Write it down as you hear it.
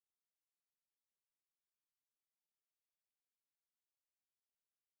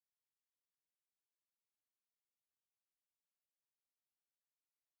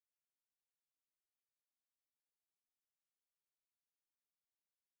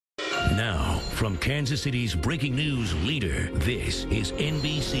Now, from Kansas City's breaking news leader, this is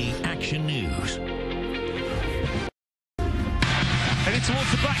NBC Action News. Heading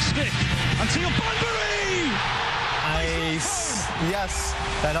towards the back stick. And teal, bunbury! Nice. Yes,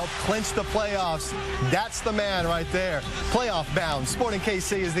 that helped clinch the playoffs. That's the man right there. Playoff bound. Sporting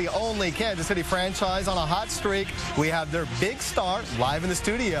KC is the only Kansas City franchise on a hot streak. We have their big star live in the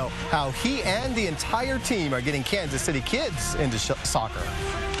studio. How he and the entire team are getting Kansas City kids into soccer.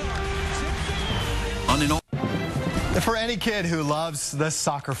 For any kid who loves the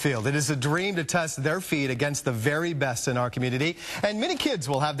soccer field, it is a dream to test their feet against the very best in our community. And many kids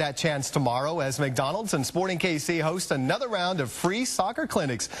will have that chance tomorrow as McDonald's and Sporting KC host another round of free soccer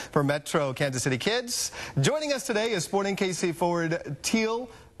clinics for Metro Kansas City kids. Joining us today is Sporting KC forward Teal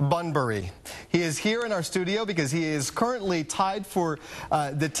Bunbury. He is here in our studio because he is currently tied for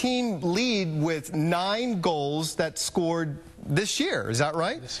the team lead with 9 goals that scored this year. Is that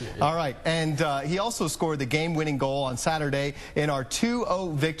right? This year, yeah. All right. And he also scored the game-winning goal on Saturday in our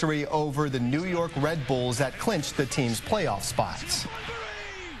 2-0 victory over the New York Red Bulls that clinched the team's playoff spots.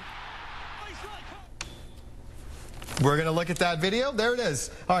 We're going to look at that video. There it is.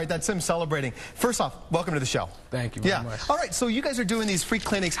 All right, that's him celebrating. First off, welcome to the show. Thank you very much. All right, so you guys are doing these free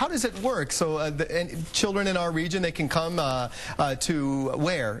clinics. How does it work? So children in our region, they can come to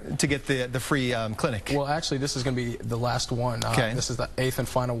where to get the free clinic? Well, actually, this is going to be the last one. Okay. This is the 8th and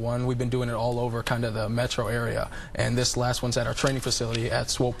final one. We've been doing it all over kind of the metro area. And this last one's at our training facility at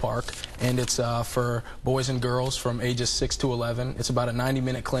Swope Park. And it's for boys and girls from ages 6 to 11. It's about a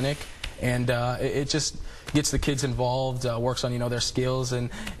 90-minute clinic. And it just gets the kids involved, works on, their skills, and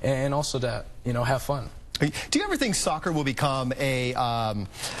also to, have fun. Do you ever think soccer will become a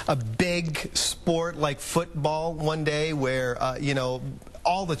big sport like football one day where,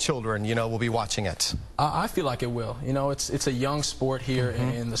 all the children, will be watching it? I feel like it will. It's a young sport here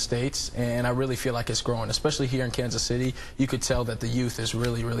in the States, and I really feel like it's growing, especially here in Kansas City. You could tell that the youth is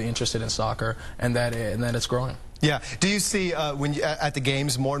really, really interested in soccer, and that it's growing. Yeah. Do you see at the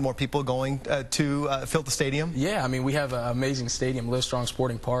games more and more people going to fill the stadium? Yeah. I mean, we have an amazing stadium, Livestrong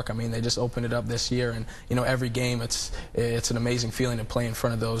Sporting Park. I mean, they just opened it up this year, and every game it's an amazing feeling to play in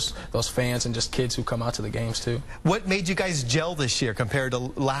front of those fans and just kids who come out to the games too. What made you guys gel this year compared to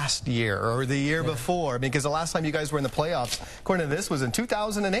last year or the year before? Because the last time you guys were in the playoffs, according to this, was in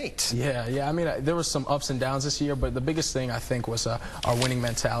 2008. Yeah. I mean, there was some ups and downs this year, but the biggest thing I think was our winning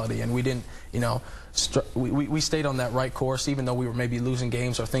mentality, and we didn't, we stayed on that right course, even though we were maybe losing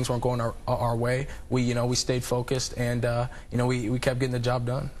games or things weren't going our way. We stayed focused, and we kept getting the job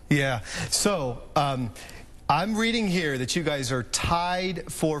done. Yeah. So I'm reading here that you guys are tied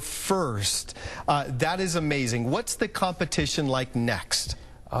for first. That is amazing. What's the competition like next?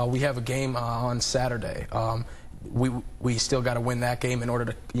 We have a game on Saturday. We still got to win that game in order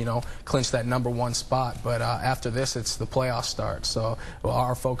to clinch that #1 spot. But after this, it's the playoffs start. So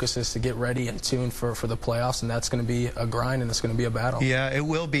our focus is to get ready and tuned for the playoffs, and that's going to be a grind, and it's going to be a battle. Yeah, it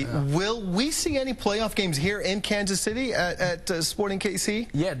will be. Yeah. Will we see any playoff games here in Kansas City at Sporting KC?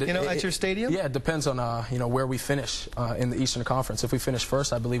 Yeah, at your stadium. Yeah, it depends on where we finish in the Eastern Conference. If we finish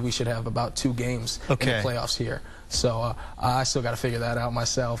first, I believe we should have about 2 games in the playoffs here. So I still got to figure that out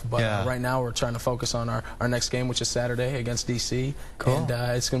myself. But right now we're trying to focus on our next game, which is Saturday against DC. Cool. And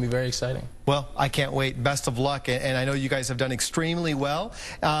it's going to be very exciting. Well, I can't wait. Best of luck. And I know you guys have done extremely well.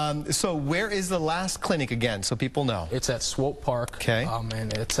 So where is the last clinic again, so people know? It's at Swope Park. Okay.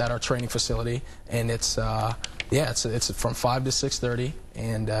 And it's at our training facility. And it's it's from 5 to 6:30,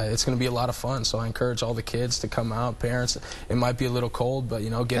 and it's going to be a lot of fun. So I encourage all the kids to come out. Parents, it might be a little cold, but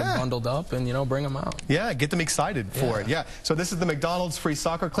get them bundled up and bring them out. Yeah, get them excited for it. Yeah. So this is the McDonald's free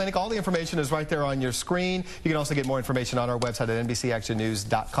soccer clinic. All the information is right there on your screen. You can also get more information on our website at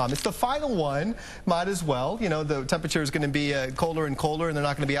NBCActionNews.com. It's the final one. Might as well. The temperature is going to be colder and colder, and they're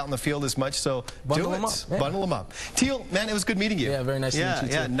not going to be out in the field as much. So bundle them up. Yeah. Bundle them up. Teal, man, it was good meeting you. Yeah, very nice to meet you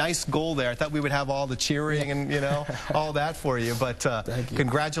too. Yeah, nice goal there. I thought we would have all the cheering and all that for you, but thank you.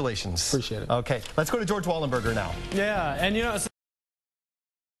 Congratulations. Appreciate it. Okay, let's go to George Wallenberger now. Yeah, and